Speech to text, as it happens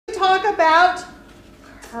about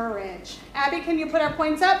courage. Abby, can you put our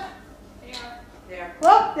points up? They are. There.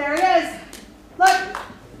 Whoop, there it is. Look,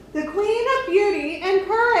 the Queen of Beauty and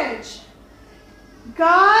Courage.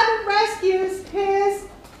 God rescues his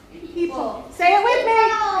people. Say it with me.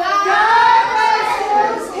 God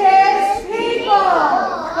rescues his people.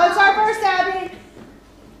 What's our verse, Abby?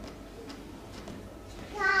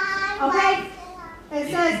 Okay. It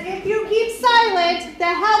says, if you keep silent, the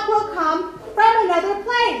help will come from another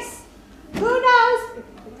place. Who knows?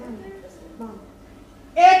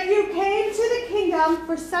 If you came to the kingdom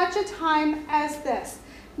for such a time as this.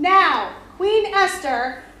 Now, Queen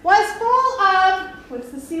Esther was full of, what's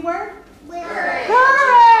the C word?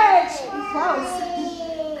 Courage. Close.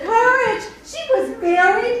 Courage. She was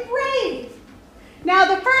very brave. Now,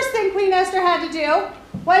 the first thing Queen Esther had to do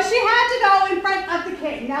was she had to go in front of the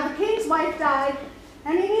king. Now, the king's wife died,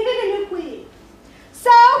 and he needed a new queen.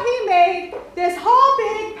 So he made this whole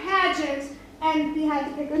big pageant, and he had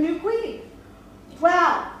to pick a new queen.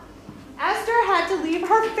 Well, Esther had to leave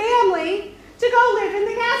her family to go live in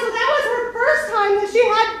the castle. That was her first time that she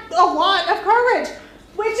had a lot of courage.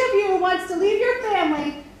 Which of you wants to leave your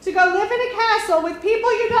family to go live in a castle with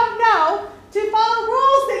people you don't know, to follow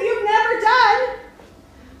rules that you've never done?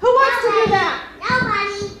 Who wants to do that?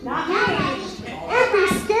 Nobody. Not me. It'd be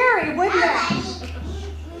scary, wouldn't it?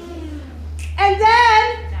 And then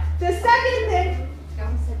the second thing.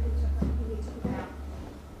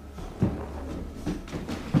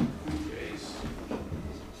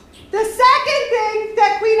 The second thing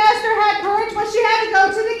that Queen Esther had courage was she had to go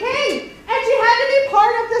to the king. And she had to be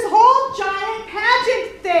part of this whole giant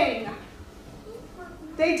pageant thing.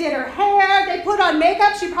 They did her hair, they put on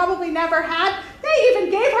makeup she probably never had. They even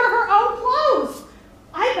gave her her own clothes.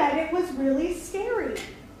 I bet it was really scary.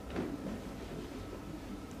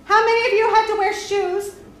 How many of you had to wear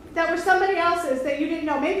shoes that were somebody else's that you didn't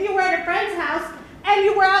know? Maybe you were at a friend's house and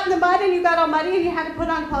you were out in the mud and you got all muddy and you had to put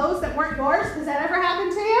on clothes that weren't yours. Does that ever happen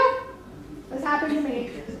to you? It's happened to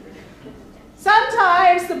me.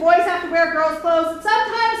 Sometimes the boys have to wear girls' clothes, and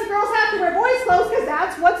sometimes the girls have to wear boys' clothes because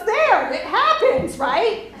that's what's there. It happens,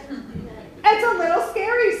 right? It's a little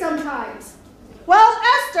scary sometimes. Well,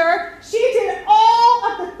 Esther, she did all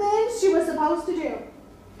of the things she was supposed to do.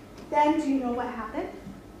 Then, do you know what happened?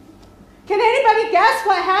 Can anybody guess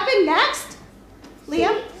what happened next?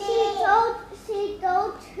 Liam? She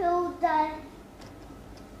go to the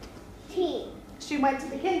king. She went to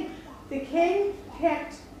the king. The king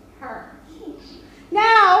picked her.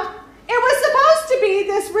 Now, it was supposed to be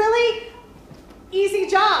this really easy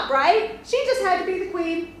job, right? She just had to be the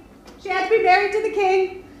queen. She had to be married to the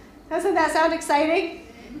king. Doesn't that sound exciting?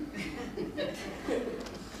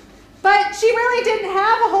 But she really didn't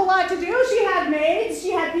have a whole lot to do. She had maids.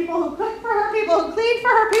 She had people who cooked for her, people who cleaned for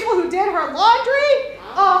her, people who did her laundry.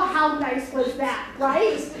 Oh, how nice was that,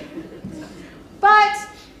 right? But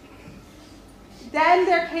then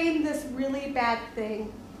there came this really bad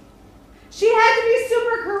thing. She had to be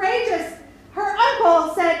super courageous. Her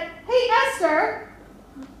uncle said, hey, Esther,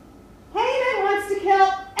 Haman wants to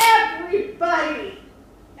kill everybody.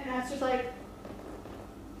 And Esther's like,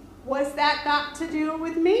 what's that got to do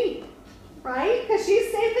with me? Right? Because she's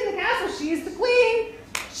safe in the castle. She's the queen.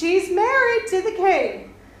 She's married to the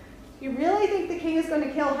king. You really think the king is going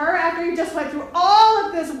to kill her after he just went through all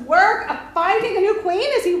of this work of finding a new queen?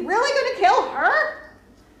 Is he really going to kill her?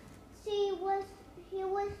 He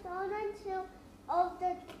was thrown into all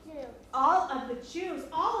the Jews. All of the Jews,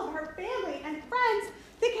 all of her family and friends,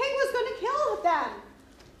 the king was going to kill them.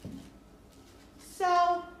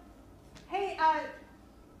 So, hey,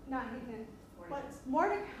 not Haman, what's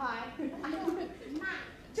Mordecai?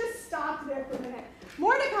 Just stop there for a minute.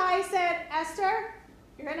 Mordecai said, Esther,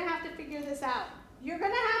 you're going to have to figure this out. You're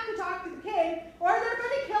going to have to talk to the king, or they're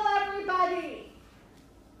going to kill everybody.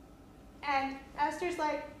 And Esther's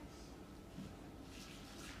like,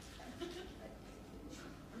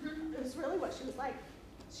 it was really what she was like.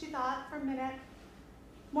 She thought for a minute.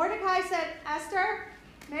 Mordecai said, Esther,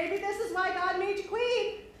 maybe this is why God made you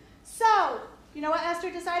queen. So, you know what Esther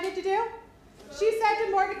decided to do? She said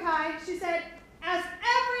to Mordecai, she said, ask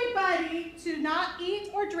everybody to not eat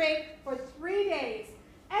or drink for 3 days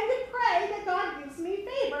and to pray that God gives me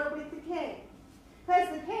favor with the king. Because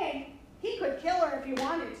the king, he could kill her if he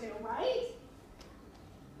wanted to, right?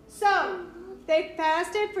 So, they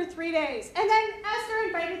fasted for 3 days. And then Esther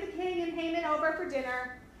invited the king and Haman over for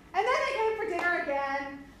dinner. And then they came for dinner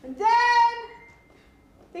again. And then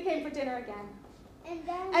they came for dinner again.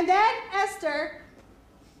 And then Esther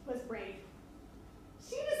was brave.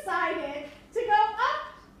 She decided to go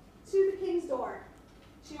up to the king's door.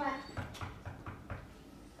 She went.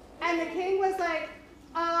 And the king was like,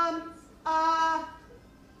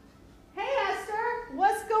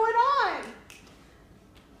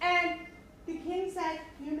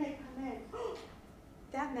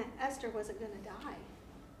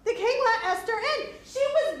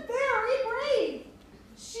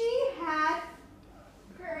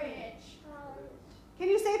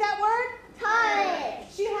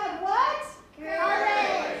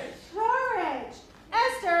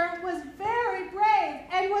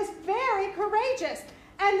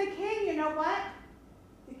 And the king, you know what?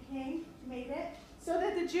 The king made it so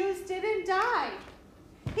that the Jews didn't die.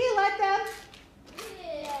 He let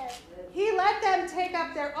them take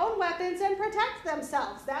up their own weapons and protect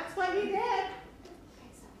themselves. That's what he did.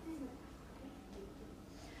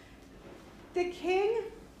 The king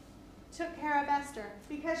took care of Esther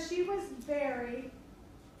because she was very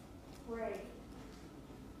brave.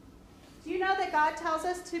 Do you know that God tells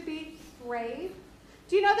us to be brave?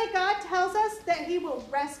 Do you know that God tells us that he will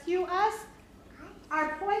rescue us?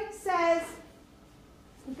 Our point says,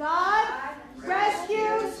 God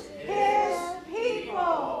rescues his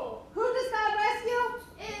people. Who does God rescue?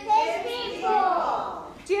 His people.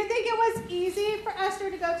 Do you think it was easy for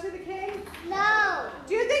Esther to go to the king? No.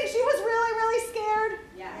 Do you think she was really, really scared?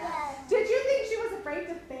 Yes. Did you think she was afraid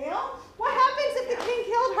to fail? What happens if the king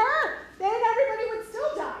killed her? Then everybody would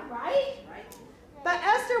still die, right? But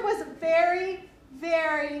Esther was very,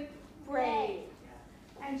 very brave.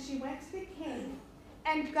 And she went to the king.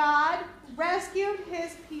 And God rescued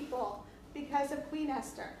his people because of Queen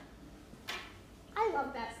Esther. I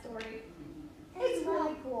love that story. It's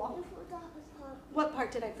really cool. You forgot the top. What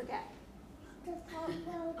part did I forget? The top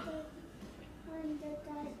about when the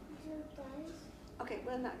Jew dies. Okay,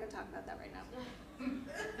 we're not going to talk about that right now.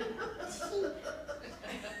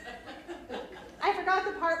 I forgot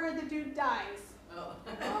the part where the dude dies. Oh.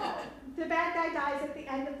 The bad guy dies at the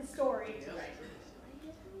end of the story.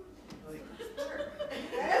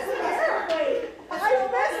 I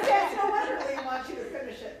missed it. No wonder they want you to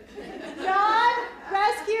finish it. God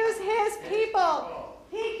rescues his people.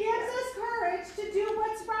 He gives us courage to do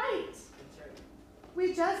what's right.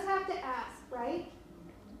 We just have to ask, right?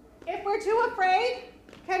 If we're too afraid,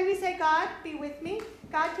 can we say, God, be with me?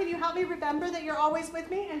 God, can you help me remember that you're always with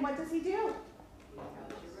me? And what does he do?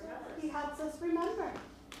 He helps us remember.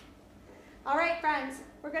 All right, friends,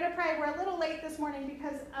 we're going to pray. We're a little late this morning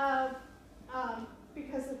because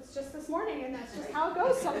it's just this morning, and that's just how it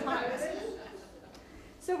goes sometimes.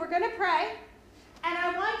 So we're going to pray, and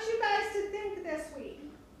I want you guys to think this week,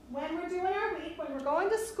 when we're doing our week, when we're going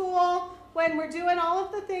to school, when we're doing all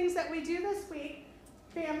of the things that we do this week,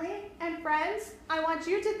 family and friends, I want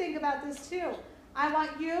you to think about this too. I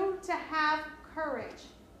want you to have courage.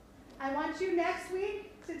 I want you next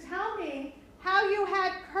week to tell me how you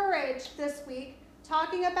had courage this week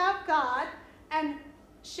talking about God and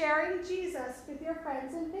sharing Jesus with your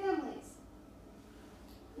friends and families.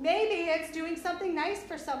 Maybe it's doing something nice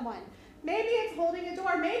for someone. Maybe it's holding a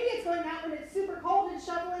door. Maybe it's going out when it's super cold and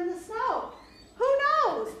shoveling the snow. Who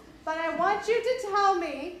knows? But I want you to tell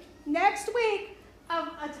me next week of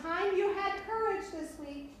a time you had courage this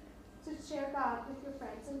week to share God with your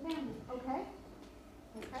friends and family. Okay?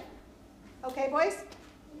 Okay? Okay, boys?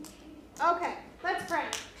 Okay, let's pray.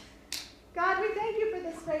 God, we thank you for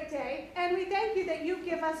this great day, and we thank you that you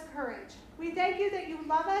give us courage. We thank you that you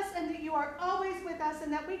love us and that you are always with us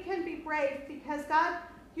and that we can be brave because, God,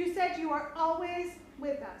 you said you are always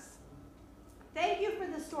with us. Thank you for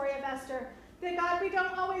the story of Esther. That, God, we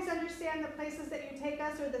don't always understand the places that you take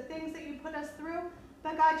us or the things that you put us through,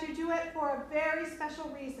 but, God, you do it for a very special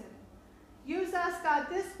reason. Use us, God,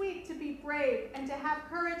 this week to be brave and to have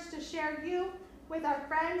courage to share you with our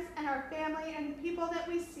friends and our family and the people that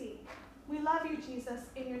we see. We love you, Jesus.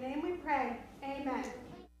 In your name we pray. Amen.